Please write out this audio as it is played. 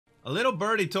A little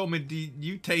birdie told me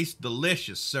you taste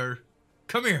delicious, sir.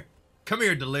 Come here. Come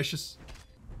here, delicious.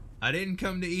 I didn't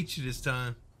come to eat you this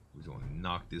time. We're gonna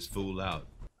knock this fool out.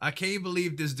 I can't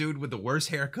believe this dude with the worst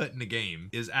haircut in the game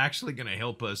is actually gonna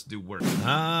help us do work.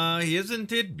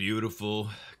 Isn't it beautiful?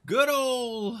 Good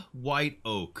old White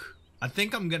Oak. I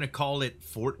think I'm gonna call it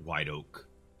Fort White Oak.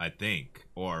 I think.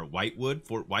 Or Whitewood,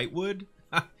 Fort Whitewood?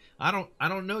 I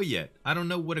don't know yet. I don't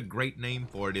know what a great name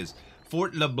for it is.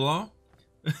 Fort LeBlanc?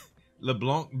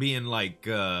 LeBlanc being like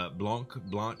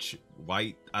Blanche,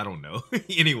 white, I don't know.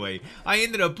 Anyway, I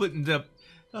ended up putting up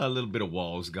a little bit of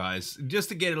walls, guys, just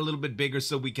to get it a little bit bigger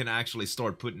so we can actually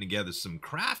start putting together some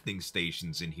crafting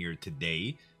stations in here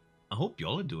today. I hope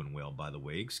y'all are doing well, by the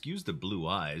way. Excuse the blue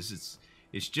eyes.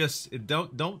 It's just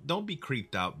don't be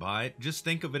creeped out by it. Just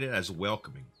think of it as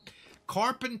welcoming.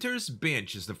 Carpenter's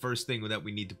bench is the first thing that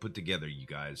we need to put together, you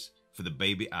guys, for the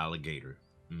baby alligator.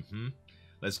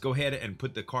 Let's go ahead and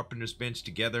put the carpenter's bench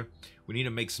together. We need to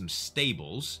make some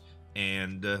stables,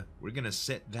 and we're gonna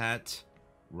set that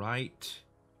right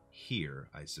here,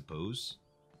 I suppose.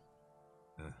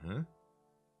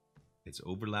 It's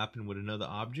overlapping with another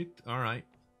object. All right,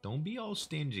 don't be all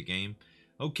stingy, game.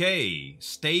 Okay,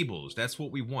 stables, that's what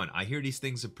we want. I hear these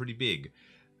things are pretty big.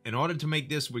 In order to make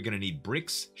this, we're gonna need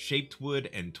bricks, shaped wood,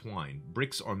 and twine.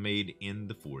 Bricks are made in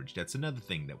the forge. That's another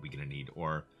thing that we're gonna need.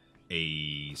 Or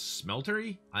a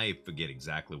smeltery? I forget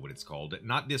exactly what it's called.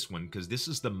 Not this one, because this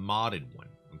is the modded one,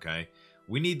 okay?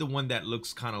 We need the one that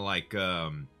looks kind of like,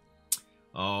 it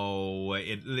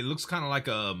looks kind of like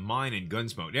a mine in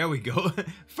Gunsmoke. There we go.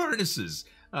 Furnaces.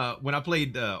 When I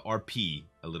played RP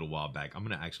a little while back, I'm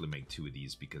going to actually make 2 of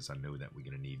these because I know that we're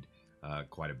going to need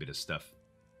quite a bit of stuff.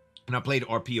 When I played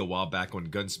RP a while back on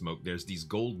Gunsmoke, there's these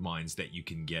gold mines that you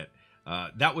can get.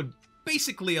 That would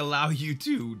basically allow you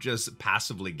to just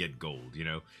passively get gold, you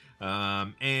know,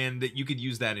 and you could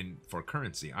use that for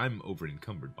currency. I'm over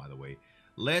encumbered, by the way.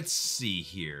 Let's see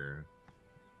here.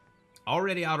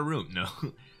 Already out of room. No.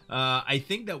 I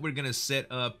think that we're gonna set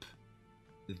up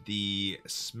the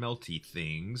smelty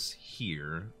things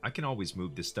here. I can always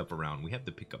move this stuff around. We have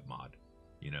the pickup mod,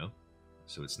 you know,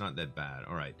 so it's not that bad.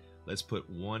 All right, let's put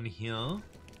 1 here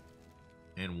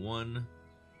and 1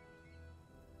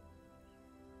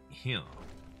 here.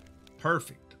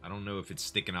 Perfect. I don't know if it's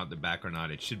sticking out the back or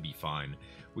not. It should be fine.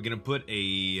 We're gonna put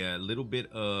a little bit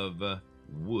of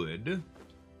wood.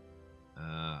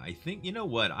 I think, you know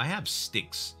what? I have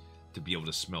sticks to be able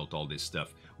to smelt all this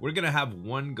stuff. We're gonna have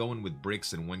 1 going with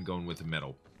bricks and 1 going with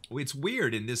metal. It's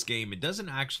weird in this game. It doesn't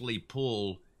actually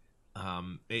pull.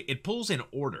 It pulls in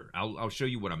order. I'll show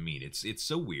you what I mean. It's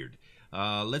so weird.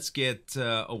 Let's get.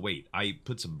 Oh wait, I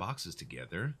put some boxes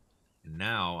together.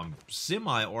 Now I'm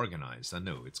semi-organized. I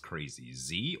know, it's crazy.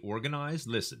 Z, organized?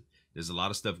 Listen, there's a lot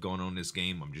of stuff going on in this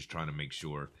game. I'm just trying to make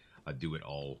sure I do it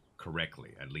all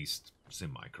correctly, at least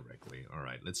semi-correctly. All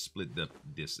right, let's split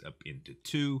this up into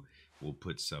 2. We'll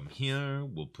put some here.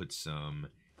 We'll put some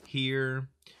here.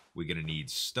 We're going to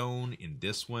need stone in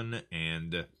this one,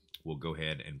 and we'll go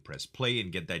ahead and press play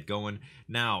and get that going.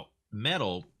 Now,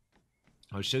 metal,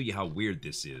 I'll show you how weird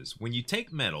this is. When you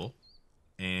take metal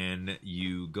and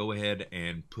you go ahead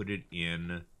and put it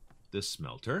in the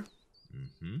smelter,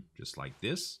 just like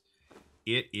this,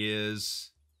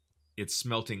 it's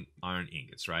smelting iron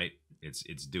ingots, right?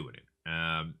 It's doing it.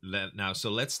 Now, so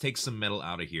let's take some metal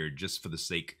out of here just for the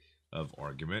sake of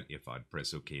argument, if I'd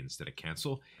press OK instead of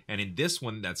cancel. And in this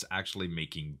one, that's actually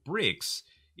making bricks.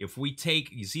 If we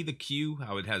take, you see the Q,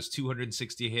 how it has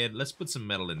 260 ahead? Let's put some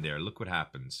metal in there. Look what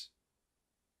happens.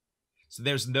 So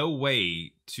there's no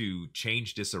way to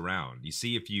change this around. You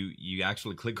see, if you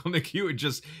actually click on the Q,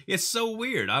 it's so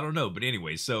weird. I don't know. But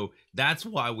anyway, so that's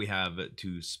why we have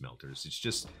 2 smelters. It's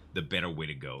just the better way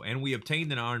to go. And we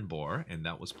obtained an iron bar, and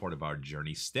that was part of our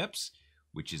journey steps,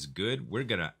 which is good. We're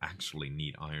going to actually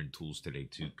need iron tools today,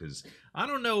 too, because I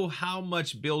don't know how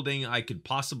much building I could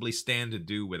possibly stand to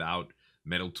do without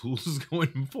metal tools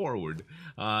going forward.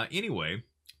 Anyway,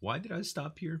 why did I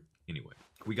stop here? Anyway,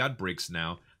 we got bricks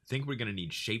now. I think we're going to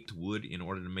need shaped wood in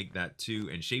order to make that too.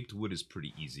 And shaped wood is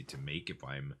pretty easy to make if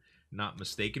I'm not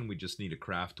mistaken. We just need to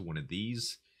craft 1 of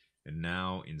these. And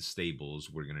now in stables,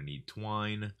 we're going to need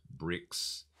twine,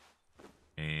 bricks,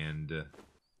 and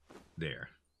there.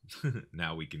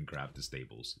 Now we can craft the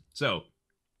stables. So,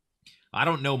 I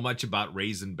don't know much about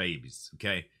raising babies,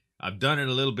 okay? I've done it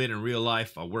a little bit in real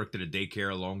life. I worked at a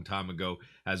daycare a long time ago,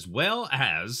 as well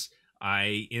as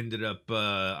I ended up,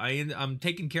 I'm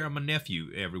taking care of my nephew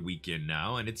every weekend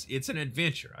now, and it's an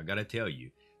adventure, I gotta tell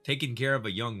you. Taking care of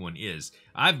a young one is.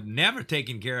 I've never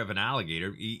taken care of an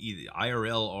alligator, either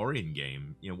IRL or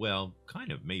in-game. You know, well,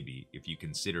 kind of, maybe, if you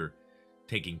consider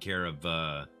taking care of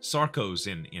Sarkos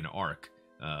in Ark.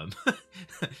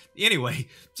 Anyway,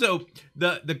 so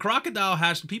the crocodile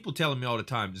has people telling me all the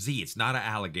time, Z, it's not an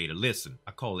alligator. Listen,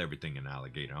 I call everything an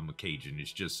alligator. I'm a Cajun.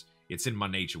 It's in my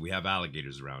nature. We have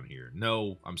alligators around here.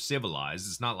 No, I'm civilized.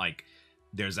 It's not like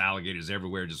there's alligators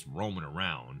everywhere just roaming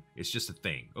around. It's just a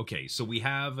thing. Okay, so we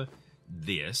have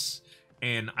this,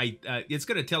 and it's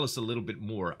going to tell us a little bit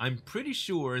more. I'm pretty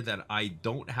sure that I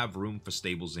don't have room for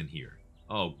stables in here.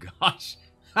 Oh, gosh.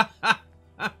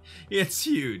 It's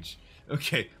huge.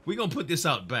 Okay, we're going to put this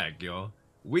out back, y'all.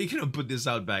 We're going to put this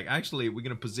out back. Actually, we're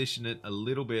going to position it a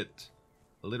little bit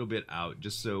out,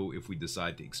 just so if we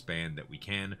decide to expand that we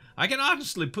can. I can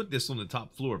honestly put this on the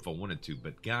top floor if I wanted to,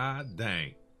 but god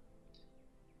dang.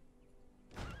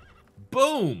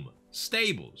 Boom!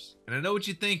 Stables. And I know what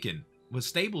you're thinking. Well,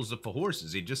 stables are for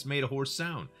horses. It just made a horse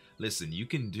sound. Listen, you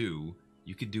can do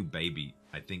baby.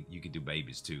 I think you could do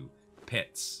babies too.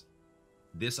 Pets.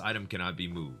 This item cannot be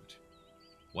moved.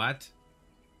 What?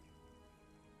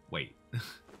 Wait.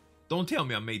 Don't tell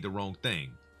me I made the wrong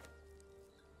thing.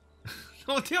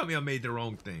 Don't tell me I made the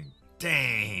wrong thing.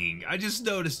 Dang. I just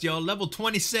noticed, y'all. Level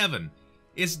 27.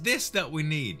 It's this that we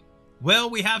need.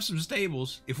 Well, we have some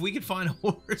stables. If we could find a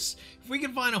horse,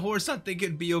 I think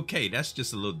it'd be okay. That's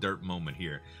just a little dirt moment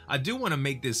here. I do want to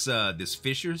make this this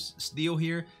fisher's steel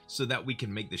here so that we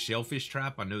can make the shellfish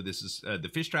trap. I know this is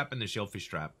the fish trap and the shellfish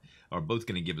trap are both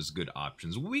going to give us good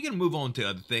options. We can move on to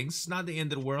other things. It's not the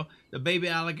end of the world. The baby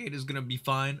alligator is going to be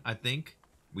fine, I think.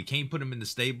 We can't put them in the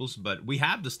stables, but we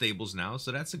have the stables now,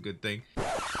 so that's a good thing.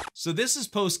 So this is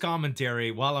post-commentary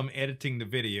while I'm editing the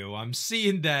video. I'm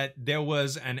seeing that there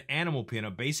was an animal pen,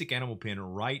 a basic animal pen,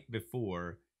 right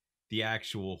before the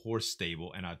actual horse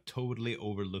stable, and I totally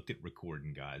overlooked it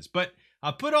recording, guys. But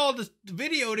I put all the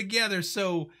video together,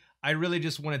 so I really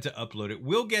just wanted to upload it.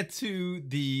 We'll get to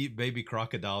the baby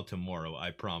crocodile tomorrow,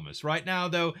 I promise. Right now,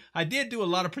 though, I did do a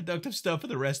lot of productive stuff for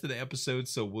the rest of the episode,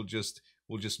 so we'll just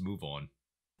move on.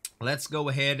 Let's go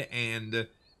ahead and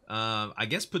I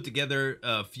guess put together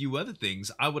a few other things.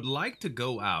 I would like to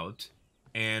go out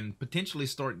and potentially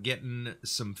start getting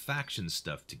some faction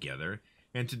stuff together.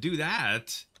 And to do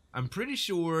that, I'm pretty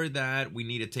sure that we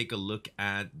need to take a look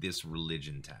at this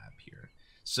religion tab here.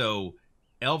 So,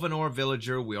 Elvenor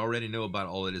Villager, we already know about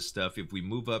all of this stuff. If we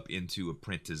move up into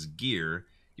Apprentice Gear,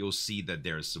 you'll see that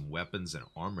there's some weapons and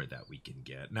armor that we can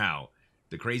get. Now,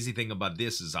 the crazy thing about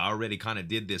this is I already kind of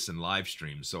did this in live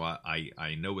stream, so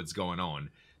I know what's going on.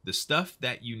 The stuff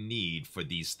that you need for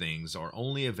these things are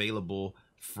only available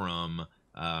from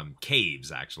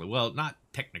caves, actually. Well, not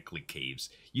technically caves.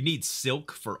 You need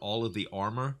silk for all of the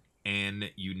armor,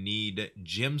 and you need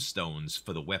gemstones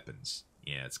for the weapons.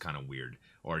 Yeah, it's kind of weird.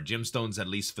 Or gemstones at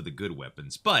least for the good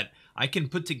weapons. But I can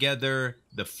put together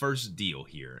the first deal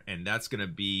here, and that's gonna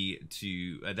be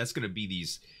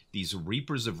these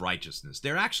Reapers of Righteousness.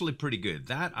 They're actually pretty good.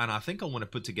 That, and I think I want to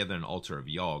put together an Altar of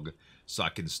Yogg so I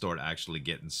can start actually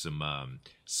getting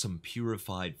some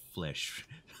purified flesh.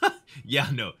 Yeah,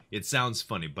 no, it sounds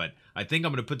funny, but I think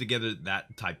I'm going to put together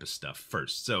that type of stuff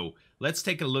first. So let's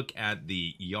take a look at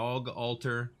the Yogg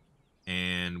altar,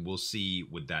 and we'll see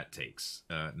what that takes.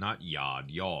 Not Yod,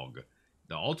 Yogg.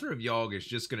 The Altar of Yogg is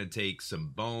just going to take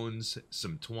some bones,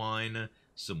 some twine,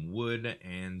 some wood,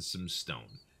 and some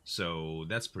stone. So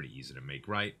that's pretty easy to make,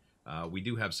 right? We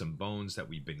do have some bones that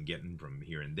we've been getting from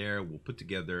here and there. We'll put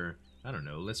together, I don't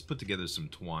know, let's put together some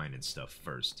twine and stuff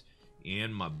first.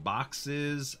 In my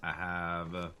boxes, I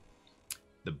have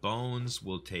the bones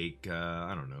will take,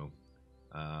 I don't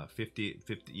know, 50,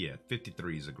 yeah,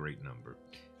 53 is a great number.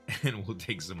 And we'll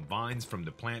take some vines from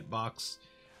the plant box,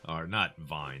 or not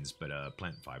vines, but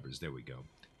plant fibers, there we go.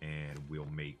 And we'll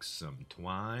make some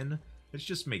twine. Let's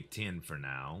just make 10 for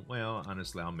now. Well,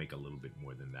 honestly, I'll make a little bit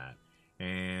more than that.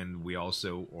 And we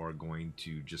also are going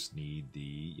to just need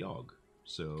the Yogg.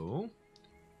 So,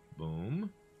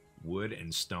 boom. Wood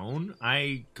and stone.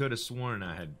 I could have sworn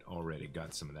I had already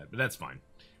got some of that, but that's fine.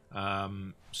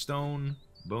 Stone,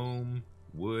 boom,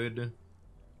 wood.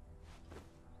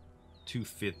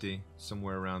 250,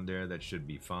 somewhere around there. That should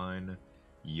be fine.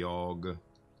 Yogg.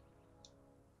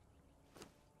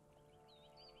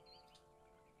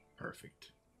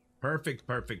 Perfect. Perfect,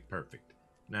 perfect, perfect.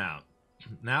 Now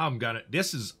I'm gonna...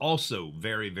 This is also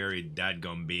very, very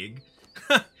dadgum big.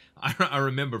 I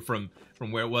remember from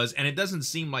where it was, and it doesn't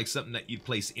seem like something that you'd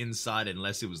place inside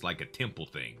unless it was like a temple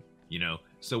thing, you know?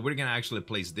 So we're gonna actually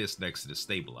place this next to the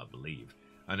stable, I believe.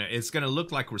 And it's gonna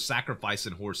look like we're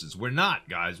sacrificing horses. We're not,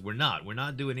 guys. We're not. We're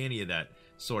not doing any of that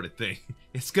sort of thing.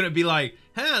 It's gonna be like,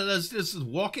 hey, let's just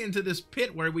walk into this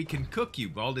pit where we can cook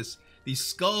you all these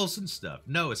skulls and stuff.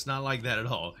 No, it's not like that at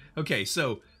all. Okay,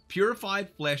 so Purified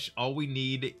flesh, all we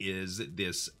need is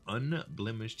this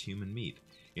unblemished human meat.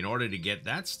 In order to get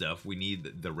that stuff, we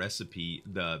need the recipe,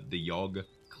 the Yog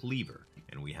Cleaver.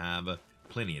 And we have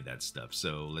plenty of that stuff.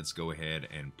 So let's go ahead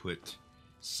and put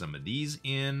some of these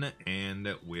in,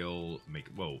 and we'll make,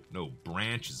 whoa, no,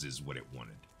 branches is what it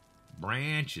wanted.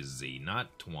 Branches,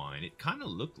 not twine. It kind of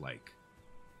looked like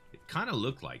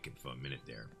it for a minute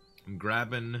there. I'm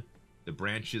grabbing the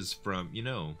branches from, you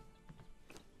know,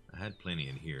 I had plenty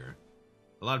in here.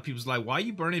 A lot of people's like, why are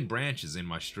you burning branches in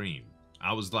my stream?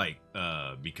 I was like,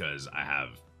 because I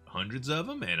have hundreds of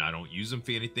them and I don't use them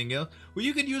for anything else. Well,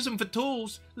 you can use them for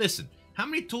tools. Listen, how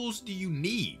many tools do you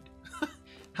need?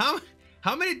 How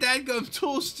many dadgum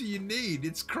tools do you need?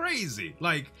 It's crazy.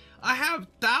 Like, I have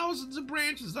thousands of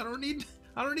branches. I don't need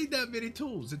that many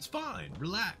tools. It's fine.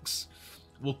 Relax.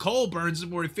 Well, coal burns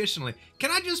them more efficiently.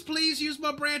 Can I just please use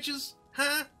my branches?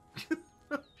 Huh?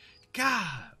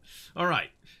 God. All right.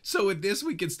 So with this,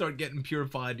 we can start getting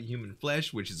purified human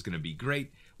flesh, which is going to be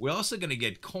great. We're also going to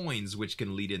get coins, which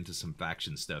can lead into some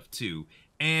faction stuff too.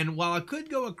 And while I could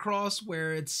go across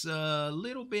where it's a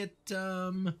little bit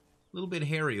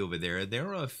hairy over there, there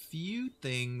are a few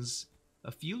things,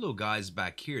 a few little guys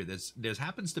back here. There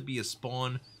happens to be a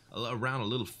spawn around a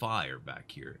little fire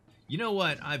back here. You know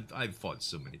what? I've fought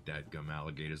so many dadgum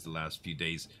alligators the last few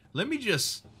days. Let me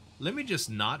just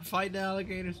not fight the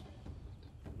alligators.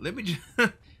 Let me just...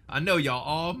 I know y'all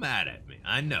all mad at me.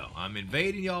 I know. I'm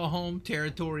invading y'all home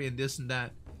territory and this and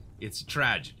that. It's a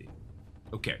tragedy.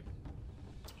 Okay.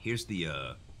 Here's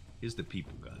the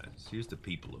people, guys. Here's the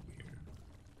people over here.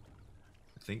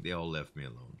 I think they all left me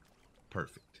alone.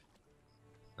 Perfect.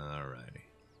 Alrighty.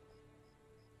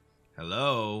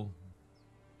 Hello?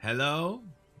 Hello?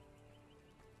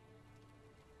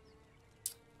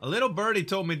 A little birdie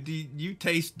told me you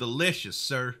taste delicious,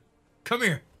 sir. Come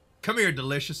here. Come here,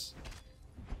 delicious.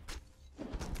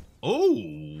 Oh,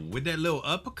 with that little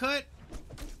uppercut?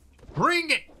 Bring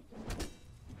it!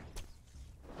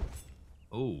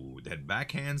 Oh, that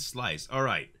backhand slice. All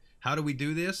right, how do we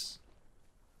do this?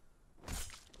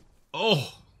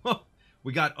 Oh,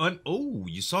 we got oh,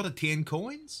 you saw the 10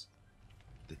 coins?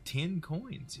 The 10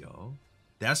 coins, y'all.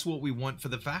 That's what we want for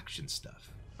the faction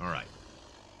stuff. All right.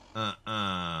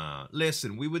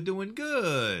 Listen, we were doing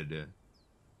good.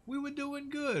 We were doing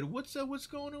good. What's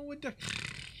going on with that?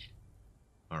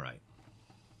 All right.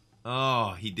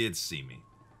 Oh, he did see me.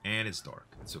 And it's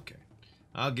dark. It's okay.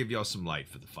 I'll give y'all some light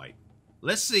for the fight.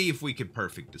 Let's see if we can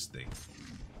perfect this thing.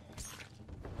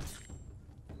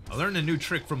 I learned a new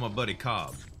trick from my buddy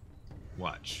Cobb.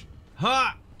 Watch.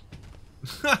 Ha!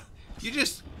 You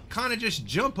just kind of just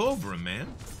jump over him,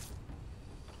 man.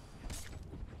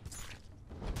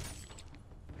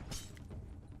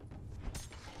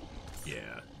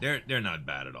 Yeah, they're not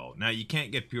bad at all. Now, you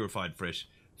can't get purified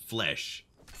flesh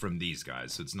from these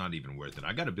guys, so it's not even worth it.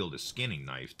 I gotta build a skinning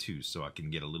knife too, so I can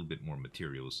get a little bit more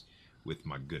materials with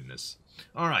my goodness.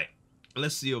 All right,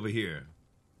 let's see over here.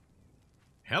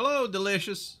 Hello,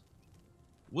 delicious.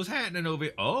 What's happening over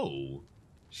here? Oh,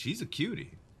 she's a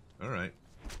cutie. All right.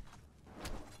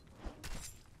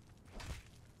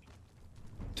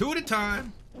 2 at a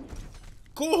time.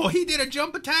 Cool, he did a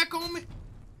jump attack on me.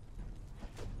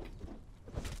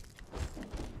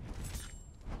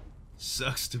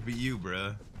 Sucks to be you,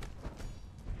 bruh.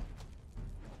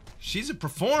 She's a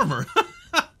performer.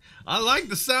 I like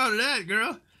the sound of that,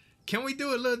 girl. Can we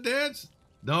do a little dance?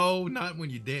 No, not when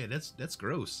you're dead. That's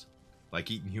gross. Like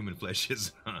eating human flesh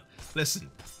is. Listen,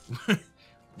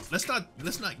 let's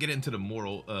not get into the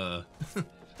moral.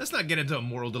 Let's not get into a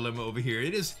moral dilemma over here.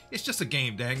 It's just a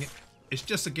game, dang it. It's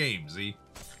just a game, Z.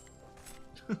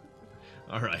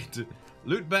 All right,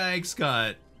 loot bag,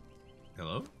 Scott.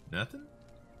 Hello, nothing.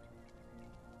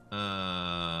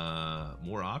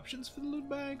 More options for the loot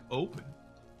bag? Open.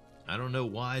 I don't know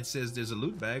why it says there's a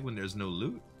loot bag when there's no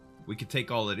loot. We could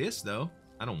take all of this, though.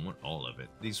 I don't want all of it.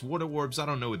 These water orbs, I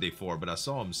don't know what they're for, but I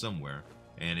saw them somewhere,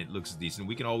 and it looks decent.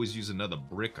 We can always use another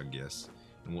brick, I guess,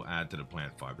 and we'll add to the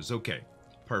plant fibers. Okay,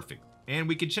 perfect. And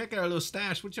we can check our little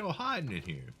stash. What y'all hiding in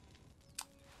here?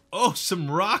 Oh, some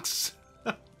rocks.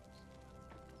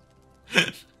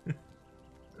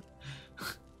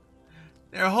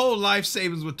 Their whole life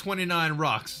savings with 29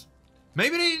 rocks.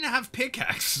 Maybe they didn't have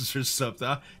pickaxes or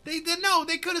something. They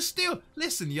could have still.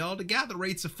 Listen, y'all, the gather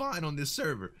rates are fine on this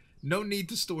server. No need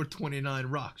to store 29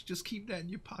 rocks. Just keep that in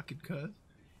your pocket, cuz.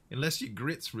 Unless your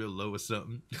grit's real low or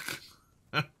something.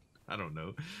 I don't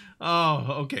know. Oh,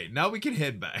 okay. Now we can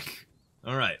head back.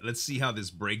 All right, let's see how this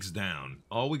breaks down.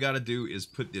 All we got to do is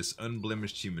put this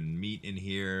unblemished human meat in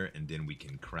here, and then we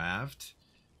can craft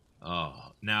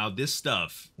Now this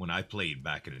stuff, when I played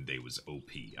back in the day, was OP.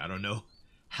 I don't know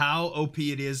how OP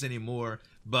it is anymore,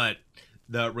 but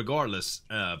regardless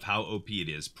of how OP it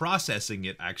is, processing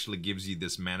it actually gives you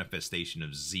this manifestation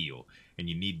of zeal, and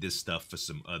you need this stuff for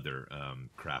some other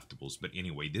craftables. But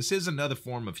anyway, this is another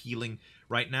form of healing.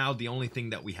 Right now, the only thing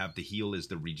that we have to heal is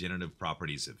the regenerative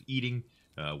properties of eating,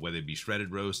 whether it be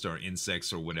shredded roast or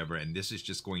insects or whatever, and this is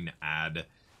just going to add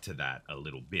to that a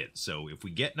little bit. So if we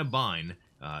get in a bind,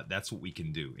 that's what we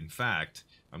can do. In fact,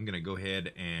 I'm going to go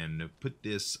ahead and put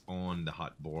this on the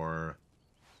hotbar.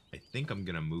 I think I'm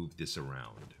going to move this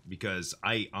around because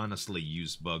I honestly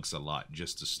use bugs a lot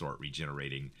just to start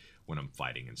regenerating when I'm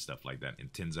fighting and stuff like that.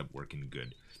 It ends up working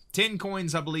good. 10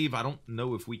 coins, I believe. I don't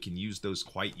know if we can use those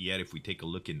quite yet. If we take a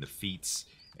look in the feats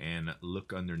and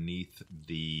look underneath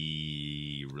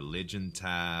the religion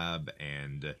tab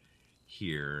and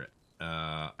here,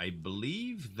 I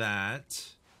believe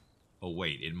that... Oh,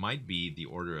 wait. It might be the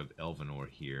Order of Elvenor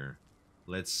here.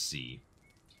 Let's see.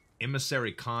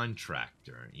 Emissary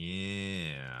Contractor.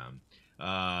 Yeah.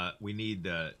 We need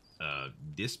the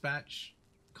Dispatch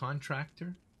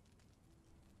Contractor.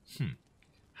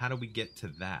 How do we get to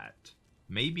that?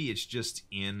 Maybe it's just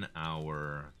in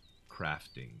our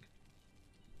crafting.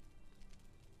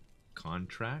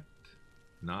 Contract?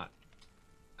 Not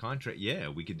contract. Yeah,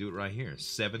 we could do it right here.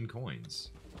 7 coins.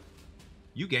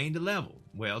 You gained a level.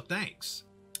 Well, thanks.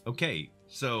 Okay,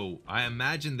 so I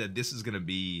imagine that this is going to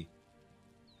be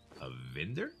a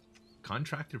vendor?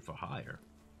 Contractor for hire.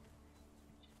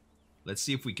 Let's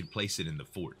see if we can place it in the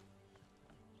fort.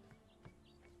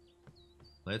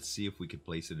 Let's see if we can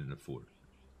place it in the fort.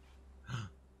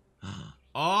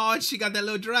 Oh, she got that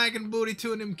little dragon booty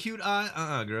too and them cute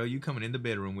eyes. Girl, you coming in the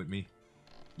bedroom with me.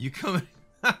 You coming...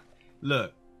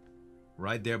 Look.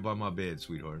 Right there by my bed,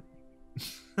 sweetheart.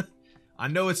 I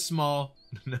know it's small.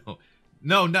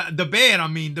 No, not the bed. I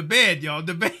mean, the bed, y'all.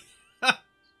 The bed.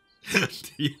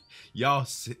 Y'all,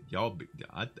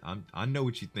 I know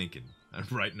what you're thinking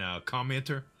right now.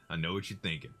 Commenter, I know what you're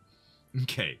thinking.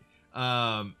 Okay.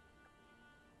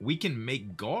 We can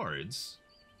make guards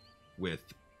with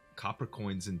copper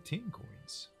coins and tin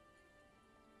coins.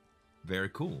 Very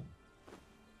cool.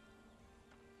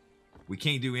 We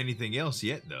can't do anything else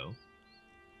yet, though.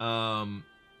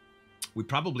 We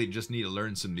probably just need to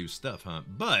learn some new stuff, huh?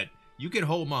 But you can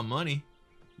hold my money.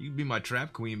 You can be my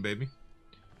trap queen, baby.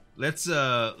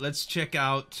 Let's check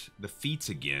out the feats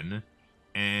again,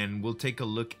 and we'll take a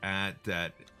look at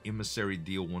that emissary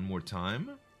deal one more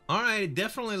time. All right, it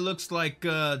definitely looks like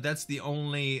that's the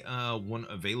only one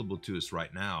available to us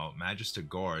right now. Magister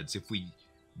Guards. If we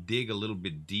dig a little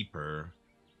bit deeper,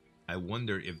 I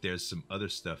wonder if there's some other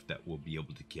stuff that we'll be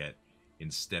able to get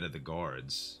instead of the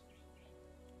guards.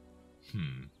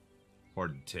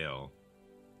 Hard to tell.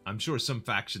 I'm sure some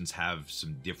factions have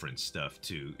some different stuff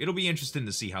too. It'll be interesting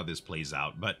to see how this plays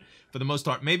out, but for the most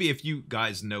part, maybe if you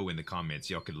guys know in the comments,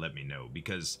 y'all could let me know,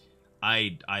 because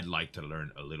I'd like to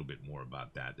learn a little bit more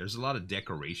about that. There's a lot of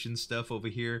decoration stuff over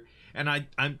here, and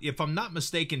if I'm not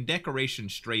mistaken, decoration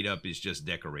straight up is just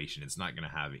decoration. It's not going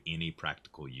to have any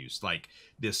practical use, like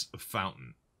this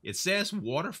fountain. It says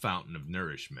water fountain of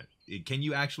nourishment. Can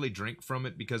you actually drink from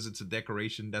it because it's a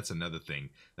decoration? That's another thing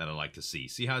that I like to see.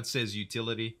 See how it says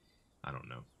utility? I don't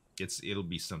know. It'll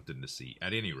be something to see.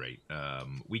 At any rate,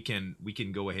 we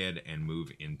can go ahead and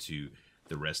move into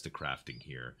the rest of crafting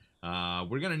here.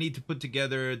 We're gonna need to put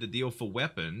together the deal for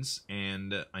weapons,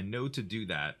 and I know to do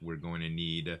that we're going to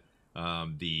need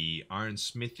the iron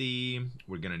smithy.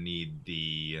 We're gonna need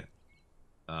the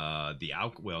not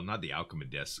the alchemy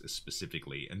desk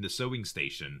specifically, and the sewing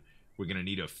station. We're gonna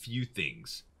need a few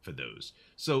things for those.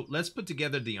 So let's put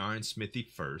together the iron smithy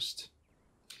first.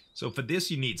 So for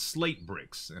this you need slate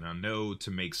bricks, and I know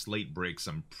to make slate bricks,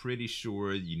 I'm pretty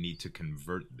sure you need to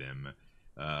convert them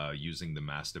using the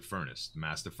master furnace. The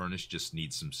master furnace just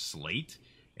needs some slate,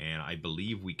 and I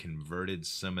believe we converted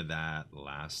some of that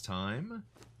last time.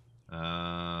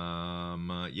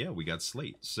 Yeah, we got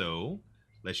slate. So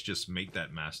let's just make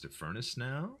that master furnace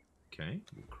now. Okay,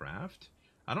 we'll craft.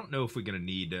 I don't know if we're going to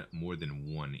need more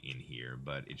than one in here,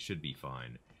 but it should be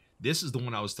fine. This is the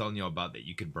one I was telling you about that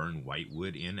you could burn white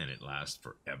wood in and it lasts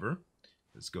forever.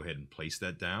 Let's go ahead and place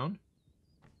that down.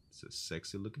 It's a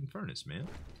sexy looking furnace, man.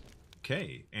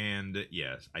 Okay, and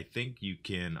yes, I think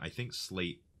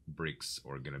slate bricks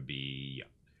are going to be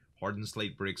hardened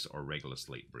slate bricks or regular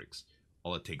slate bricks.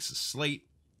 All it takes is slate,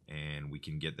 and we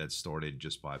can get that started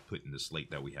just by putting the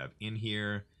slate that we have in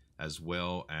here, as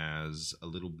well as a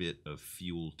little bit of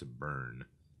fuel to burn.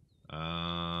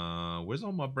 Where's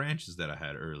all my branches that I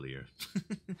had earlier?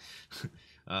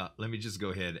 Let me just go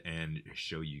ahead and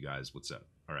show you guys what's up.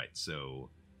 All right, so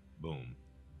boom.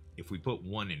 If we put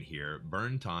 1 in here,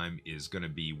 burn time is going to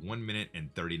be 1 minute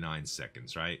and 39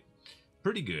 seconds, right?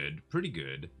 Pretty good, pretty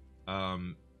good.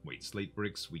 Wait, slate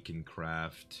bricks we can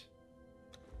craft.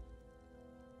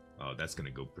 Oh, that's going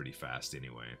to go pretty fast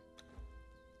anyway.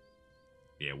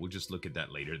 Yeah, we'll just look at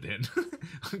that later then.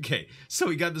 Okay, so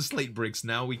we got the slate bricks.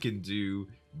 Now we can do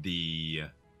the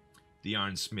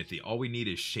iron smithy. All we need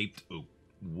is shaped oak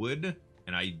wood,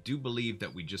 and I do believe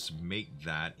that we just make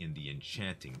that in the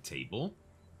enchanting table.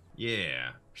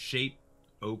 Yeah, shaped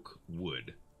oak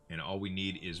wood, and all we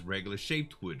need is regular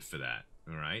shaped wood for that.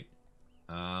 All right.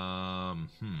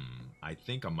 I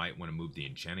think I might want to move the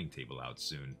enchanting table out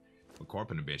soon. A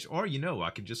carpenter bench, or you know, I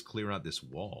could just clear out this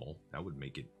wall. That would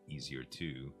make it easier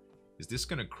too. Is this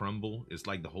gonna crumble? Is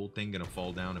like the whole thing gonna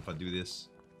fall down if I do this?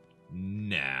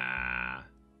 Nah.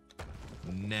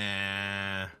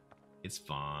 Nah. It's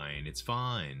fine. It's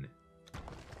fine.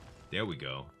 There we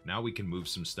go. Now we can move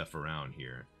some stuff around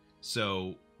here.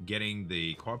 So, getting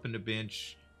the carpenter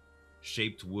bench,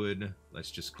 shaped wood. Let's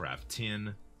just craft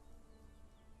 10.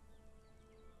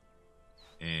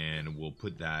 And we'll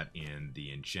put that in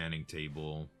the enchanting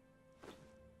table.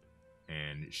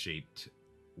 And shaped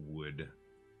wood.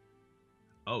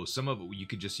 Oh, some of it you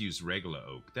could just use regular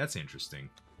oak. That's interesting.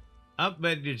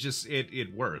 But it just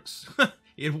it works.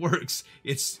 It works.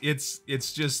 It's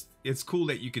cool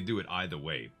that you could do it either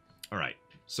way. All right.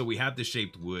 So we have the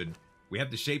shaped wood. We have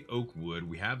the shaped oak wood.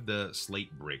 We have the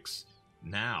slate bricks.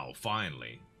 Now,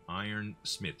 finally, iron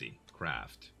smithy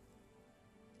craft.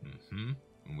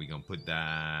 And we're gonna put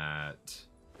that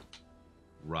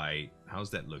right. How's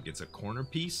that look? It's a corner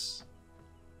piece.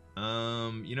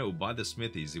 You know, by the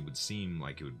smithies, it would seem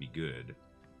like it would be good.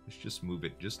 Let's just move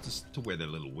it just to where the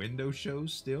little window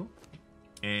shows still.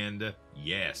 And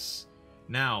yes.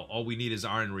 Now, all we need is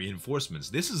iron reinforcements.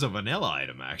 This is a vanilla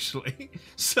item, actually.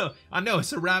 So, I know,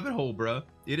 it's a rabbit hole, bro.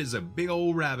 It is a big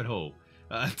old rabbit hole.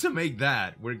 To make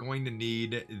that, we're going to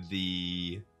need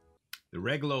the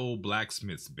regular old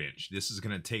blacksmith's bench. This is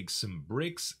going to take some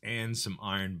bricks and some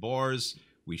iron bars.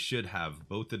 We should have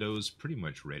both of those pretty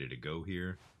much ready to go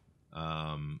here.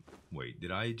 Wait,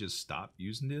 did I just stop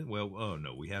using it? Well, oh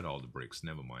no, we had all the bricks.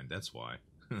 Never mind, that's why.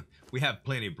 We have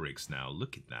plenty of bricks now.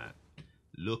 Look at that.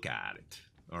 Look at it.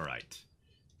 All right.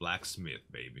 Blacksmith,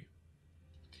 baby.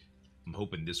 I'm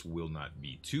hoping this will not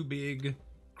be too big.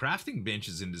 Crafting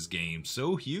benches in this game,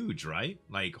 so huge, right?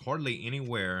 Like, hardly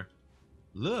anywhere.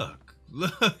 Look.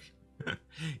 Look.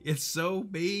 It's so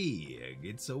big.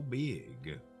 It's so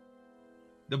big.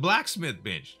 The blacksmith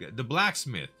bench. The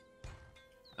blacksmith.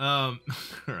 All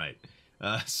right.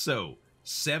 So,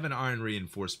 7 iron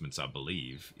reinforcements, I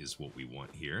believe, is what we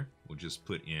want here. We'll just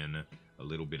put in a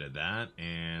little bit of that,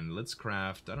 and let's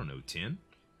craft, I don't know, 10.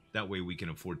 That way we can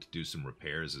afford to do some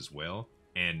repairs as well.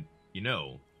 And, you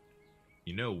know,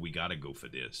 we gotta go for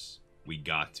this. We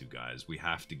got to, guys. We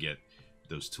have to get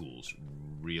those tools.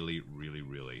 Really, really,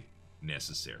 really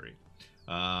necessary.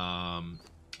 I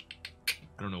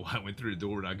don't know why I went through the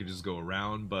door and I could just go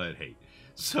around, but hey.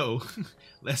 So,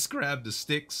 let's grab the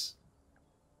sticks.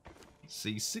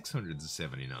 See,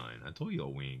 679. I told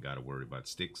y'all we ain't got to worry about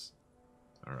sticks.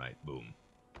 Alright, boom.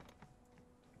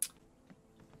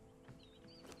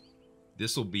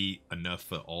 This will be enough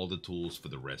for all the tools for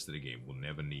the rest of the game. We'll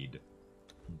never need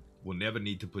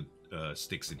to put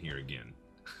sticks in here again.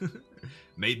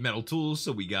 Made metal tools,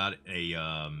 so we got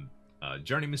a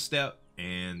journeyman step,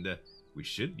 and we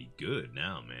should be good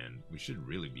now, man. We should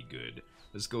really be good.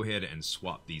 Let's go ahead and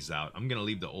swap these out. I'm gonna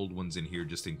leave the old ones in here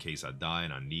just in case I die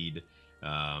and I need.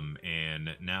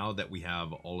 And now that we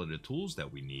have all of the tools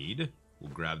that we need,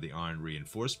 we'll grab the iron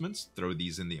reinforcements, throw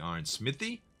these in the iron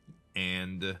smithy,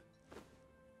 and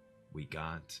we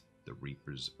got the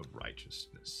Reapers of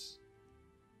Righteousness.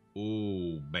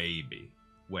 Oh, baby.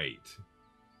 Wait.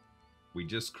 We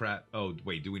just crap. Oh,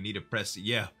 wait, do we need to press?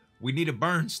 Yeah, we need to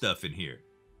burn stuff in here.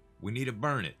 We need to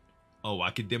burn it. Oh,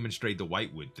 I could demonstrate the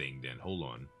whitewood thing then. Hold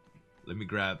on. Let me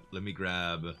grab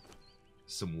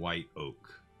some white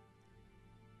oak.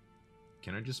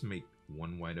 Can I just make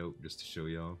one white oak just to show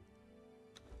y'all?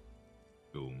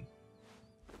 Boom.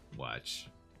 Watch.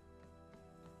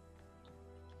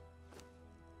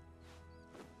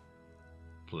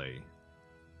 Play.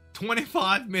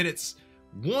 25 minutes.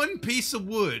 One piece of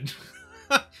wood.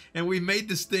 And we made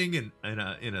this thing in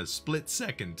a split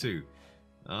second too.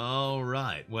 All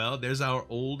right. Well, there's our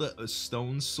old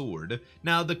stone sword.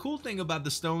 Now, the cool thing about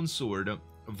the stone sword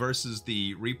versus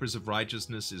the Reapers of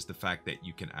Righteousness is the fact that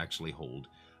you can actually hold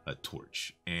a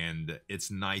torch, and it's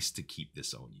nice to keep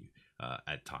this on you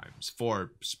at times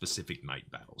for specific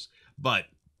night battles. But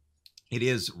it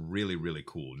is really, really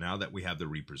cool. Now that we have the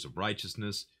Reapers of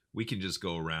Righteousness, we can just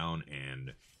go around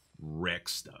and wreck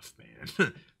stuff,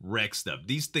 man. Wreck stuff.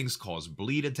 These things cause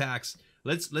bleed attacks.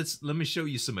 Let me show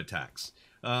you some attacks.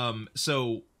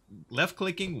 So left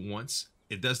clicking once,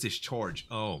 it does this charge.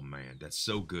 Oh man, that's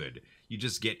so good. You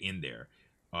just get in there.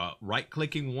 Right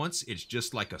clicking once, it's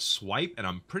just like a swipe, and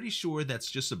I'm pretty sure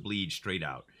that's just a bleed straight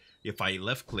out. If I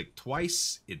left click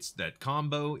twice, it's that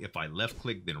combo. If I left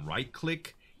click then right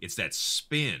click, it's that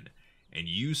spin. And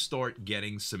you start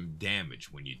getting some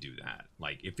damage when you do that.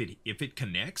 Like if it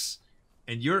connects,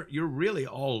 and you're really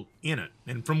all in it.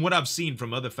 And from what I've seen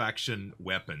from other faction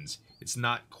weapons, it's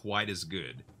not quite as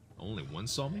good. Only one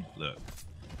saw me? Look.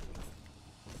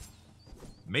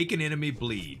 Make an enemy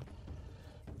bleed.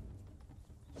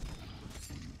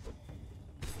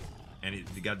 And it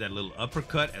got that little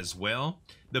uppercut as well.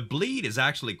 The bleed is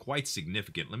actually quite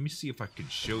significant. Let me see if I can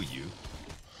show you.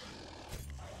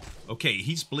 Okay,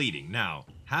 he's bleeding. Now,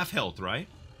 half health, right?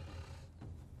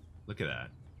 Look at that.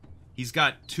 He's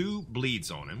got 2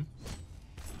 bleeds on him.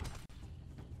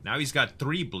 Now he's got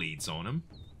 3 bleeds on him.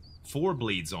 4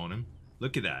 bleeds on him.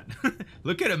 Look at that.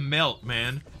 Look at him melt,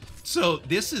 man. So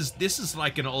this is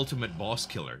like an ultimate boss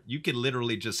killer. You can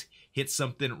literally just hit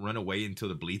something, run away until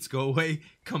the bleeds go away,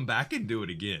 come back and do it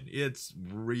again. It's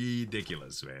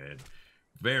ridiculous, man.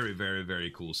 Very, very, very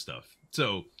cool stuff.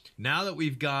 So now that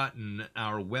we've gotten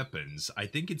our weapons, I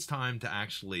think it's time to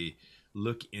actually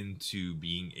look into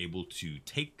being able to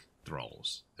take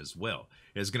thralls as well.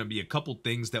 There's going to be a couple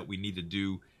things that we need to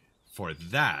do for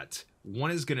that.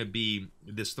 One is going to be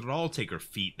this thrall taker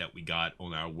feat that we got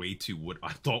on our way to what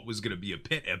I thought was going to be a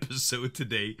pet episode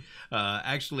today.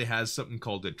 Actually has something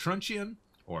called a truncheon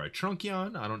or a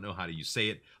truncheon. I don't know how you say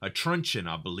it. A truncheon,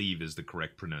 I believe, is the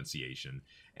correct pronunciation.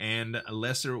 And a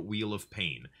lesser wheel of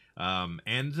pain.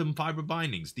 And some fiber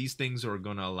bindings. These things are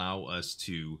going to allow us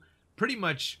to pretty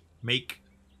much make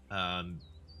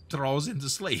thralls into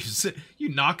slaves. You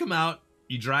knock them out,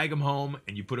 you drag them home,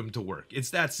 and you put them to work.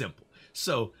 It's that simple.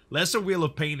 So, lesser wheel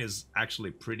of pain is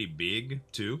actually pretty big,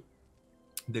 too.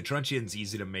 The truncheon's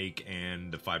easy to make,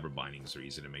 and the fiber bindings are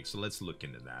easy to make. So, let's look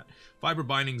into that. Fiber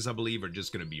bindings, I believe, are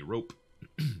just going to be rope.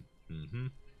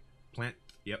 Plant.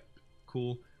 Yep.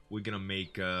 Cool. We're going to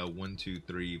make 1, 2,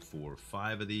 3, 4,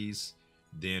 5 of these.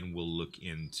 Then we'll look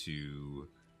into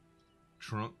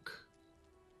trunk.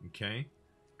 Okay.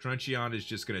 Truncheon is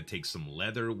just going to take some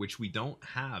leather, which we don't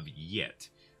have yet.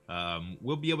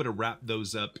 We'll be able to wrap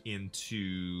those up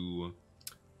into...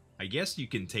 I guess you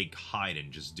can take hide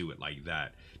and just do it like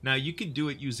that. Now, you can do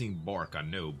it using bark, I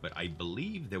know, but I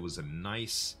believe there was a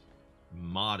nice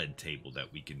modded table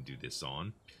that we can do this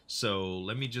on. So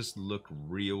let me just look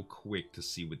real quick to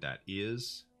see what that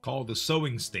is. Called the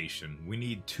sewing station. We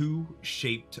need 2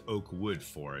 shaped oak wood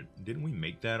for it. Didn't we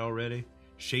make that already?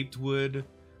 Shaped wood.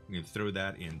 We can throw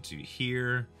that into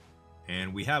here.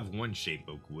 And we have 1 shaped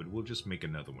oak wood. We'll just make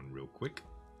another one real quick.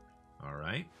 All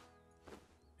right.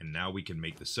 And now we can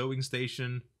make the sewing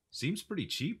station. Seems pretty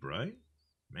cheap, right?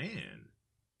 Man.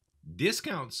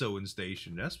 Discount sewing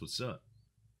station. That's what's up.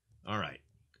 All right.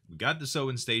 We got the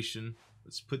sewing station.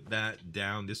 Let's put that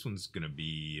down. This one's going to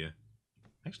be...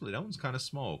 Actually, that one's kind of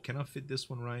small. Can I fit this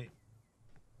one right?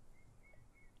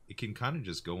 It can kind of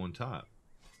just go on top.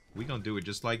 We're going to do it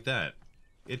just like that.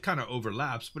 It kind of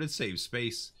overlaps, but it saves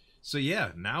space. So yeah,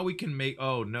 now we can make...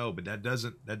 Oh no, but that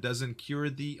doesn't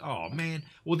cure the... Oh man.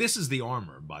 Well, this is the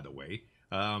armor, by the way.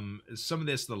 Some of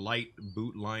this, the light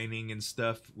boot lining and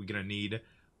stuff, we're going to need.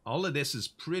 All of this is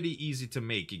pretty easy to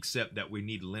make, except that we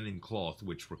need linen cloth,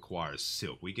 which requires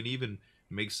silk. We can even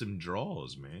make some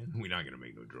drawers, man. We're not going to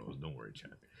make no drawers. Don't worry,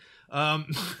 chat.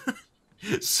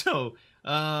 So,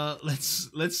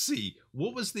 let's see.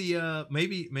 What was the,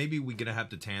 maybe we're going to have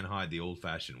to tan hide the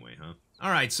old-fashioned way, huh?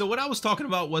 Alright, so what I was talking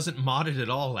about wasn't modded at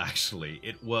all, actually.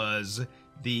 It was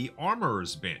the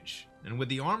Armorer's Bench. And with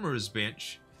the Armorer's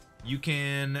Bench, you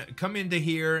can come into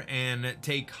here and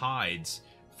take hides,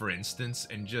 for instance,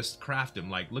 and just craft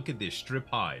them. Like, look at this, strip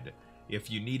hide.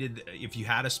 If you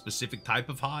had a specific type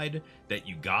of hide that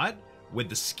you got, with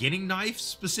the skinning knife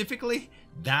specifically,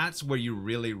 that's where you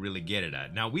really, really get it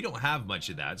at. Now, we don't have much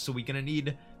of that, so we're gonna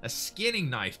need a skinning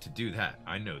knife to do that.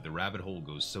 I know, the rabbit hole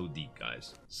goes so deep,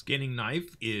 guys. Skinning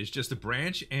knife is just a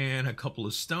branch and a couple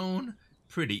of stone.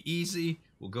 Pretty easy.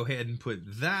 We'll go ahead and put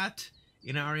that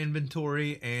in our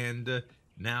inventory, and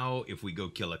now if we go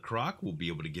kill a croc, we'll be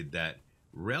able to get that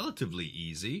relatively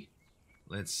easy.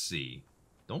 Let's see.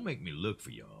 Don't make me look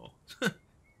for y'all.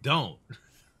 Don't.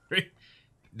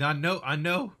 I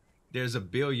know There's a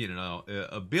billion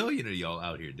of y'all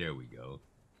out here. There we go.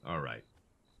 All right.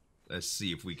 Let's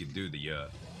see if we can do the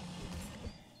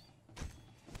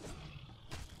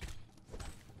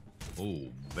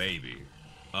oh, baby.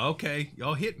 Okay,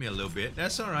 y'all hit me a little bit.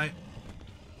 That's all right.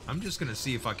 I'm just gonna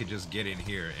see if I could just get in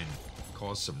here and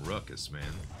cause some ruckus, man.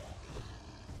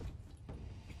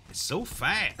 It's so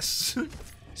fast.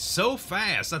 So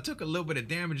fast. I took a little bit of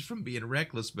damage from being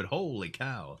reckless, but holy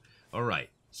cow. All right,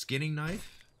 skinning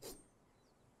knife.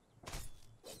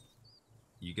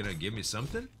 You gonna give me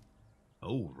something?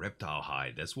 Oh, reptile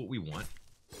hide. That's what we want.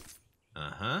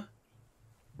 Uh-huh.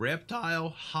 Reptile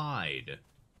hide.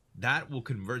 That will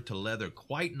convert to leather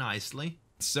quite nicely.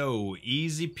 So,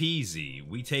 easy peasy.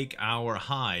 We take our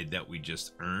hide that we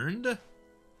just earned,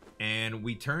 and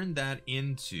we turn that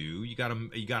into, you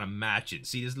gotta match it.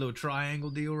 See this little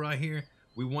triangle deal right here?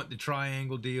 We want the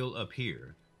triangle deal up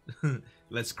here.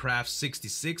 Let's craft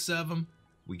 66 of them.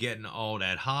 We getting all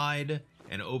that hide,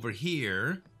 and over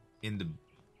here in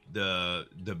the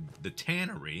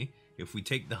tannery, if we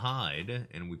take the hide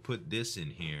and we put this in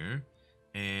here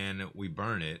and we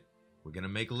burn it, we're gonna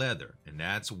make leather, and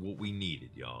that's what we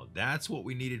needed, y'all. That's what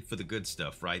we needed for the good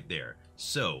stuff right there.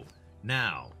 So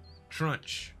now,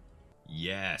 trunch.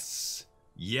 Yes,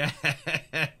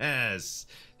 yes,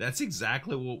 that's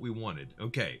exactly what we wanted.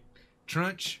 Okay,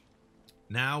 trunch.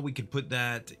 Now we can put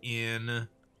that in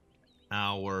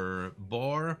our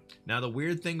bar. Now the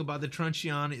weird thing about the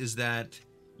truncheon is that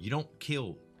you don't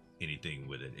kill anything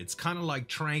with it. It's kind of like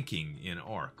tranking in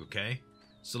Ark, okay?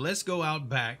 So let's go out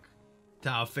back to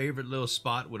our favorite little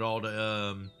spot with all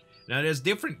the now there's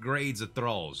different grades of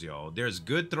thralls, y'all. There's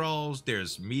good thralls,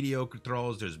 there's mediocre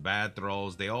thralls, there's bad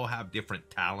thralls. They all have different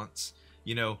talents,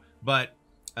 you know, but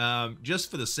just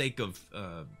for the sake of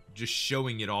just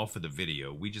showing it all for the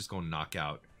video, we just gonna knock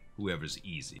out whoever's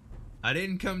easy. I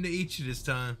didn't come to eat you this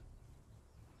time.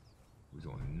 We're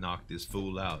gonna knock this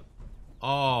fool out.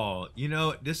 Oh, you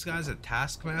know, this guy's a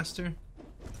taskmaster.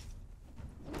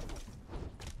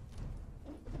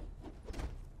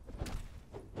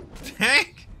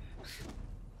 Tank!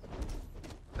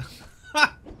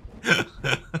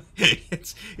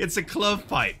 it's a club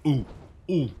fight. Ooh,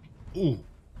 ooh, ooh.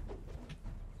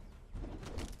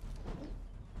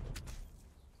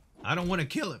 I don't want to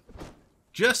kill him.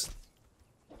 Just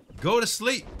go to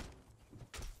sleep.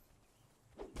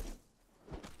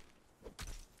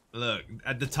 Look,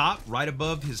 at the top, right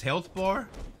above his health bar,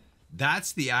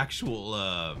 that's the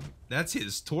actual, that's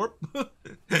his torp.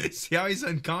 See how he's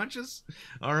unconscious?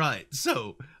 All right,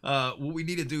 so, what we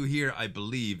need to do here, I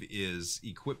believe, is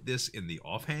equip this in the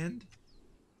offhand.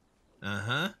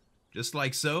 Uh-huh, just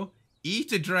like so. E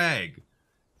to drag.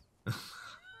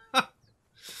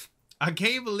 I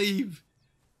can't believe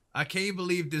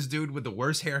this dude with the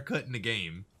worst haircut in the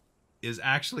game is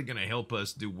actually gonna help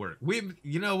us do work.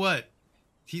 You know what?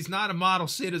 He's not a model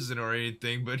citizen or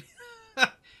anything, but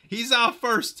he's our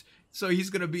first, so he's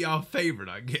gonna be our favorite,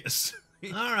 I guess.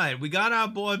 All right, we got our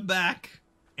boy back,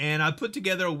 and I put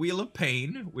together a wheel of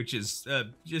pain, which is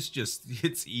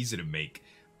it's easy to make.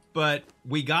 But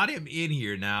we got him in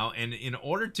here now, and in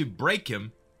order to break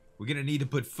him, we're gonna need to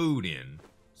put food in.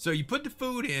 So you put the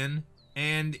food in,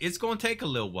 and it's gonna take a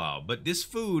little while, but this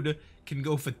food can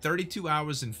go for 32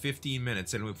 hours and 15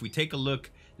 minutes, and if we take a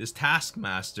look, this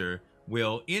taskmaster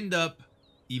will end up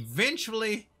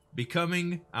eventually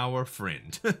becoming our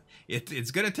friend.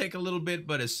 It's gonna take a little bit,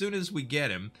 but as soon as we get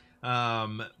him,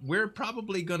 we're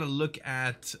probably gonna look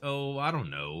at, oh, I don't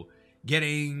know,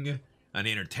 getting an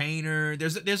entertainer.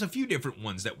 There's a few different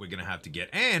ones that we're gonna have to get,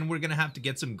 and we're gonna have to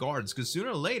get some guards, because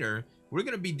sooner or later we're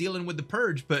gonna be dealing with the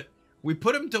purge. But we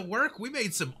put them to work. We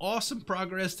made some awesome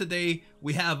progress today.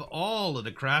 We have all of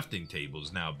the crafting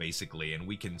tables now, basically, and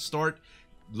we can start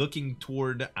looking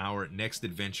toward our next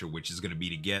adventure, which is going to be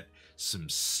to get some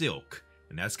silk,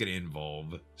 and that's going to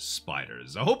involve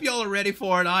spiders. I hope y'all are ready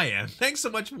for it. I am. Thanks so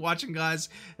much for watching, guys.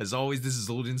 As always, this is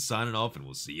Zueljin signing off, and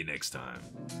we'll see you next time.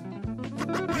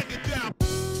 Break it down.